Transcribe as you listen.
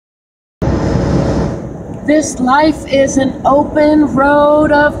This life is an open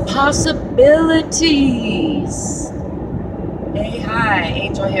road of possibilities. Hey, hi,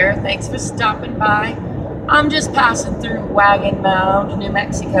 Angel here. Thanks for stopping by. I'm just passing through Wagon Mound, New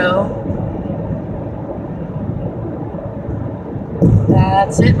Mexico.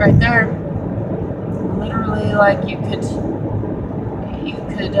 That's it right there. Literally, like you could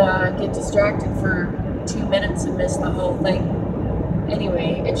get distracted for 2 minutes and miss the whole thing.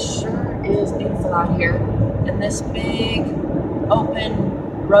 Anyway, it sure is beautiful out here, and this big open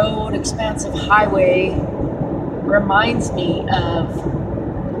road, expansive highway reminds me of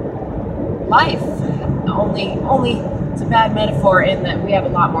life. Only it's a bad metaphor in that we have a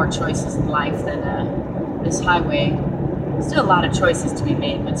lot more choices in life than this highway. Still a lot of choices to be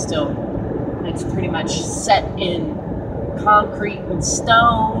made, but still it's pretty much set in concrete and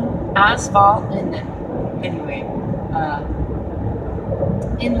stone, asphalt, and anyway,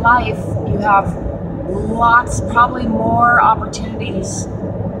 in life you have lots, probably more opportunities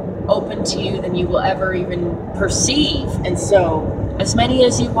open to you than you will ever even perceive, and so as many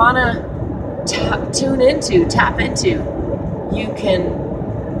as you want to tap into, you can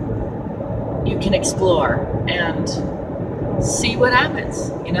explore and see what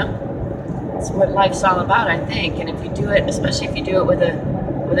happens. You know, it's what life's all about, I think. And if you do it, especially if you do it with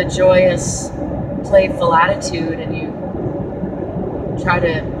a joyous, playful attitude, and you try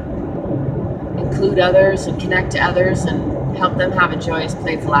to include others and connect to others and help them have a joyous,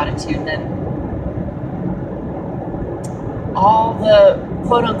 playful attitude, then all the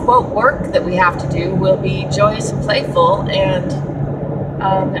quote-unquote work that we have to do will be joyous and playful, and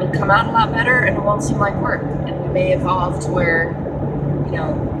it'll come out a lot better, and it won't seem like work. And we may evolve to where, you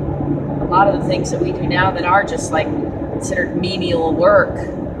know, a lot of the things that we do now that are just like considered menial work,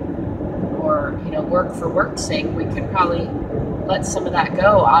 or, you know, work for work's sake, we could probably let some of that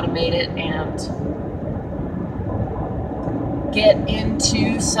go, automate it, and get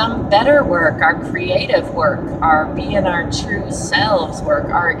into some better work, our creative work, our being our true selves work,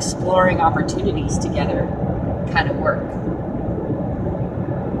 our exploring opportunities together kind of work.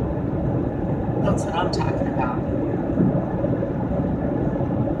 That's what I'm talking about.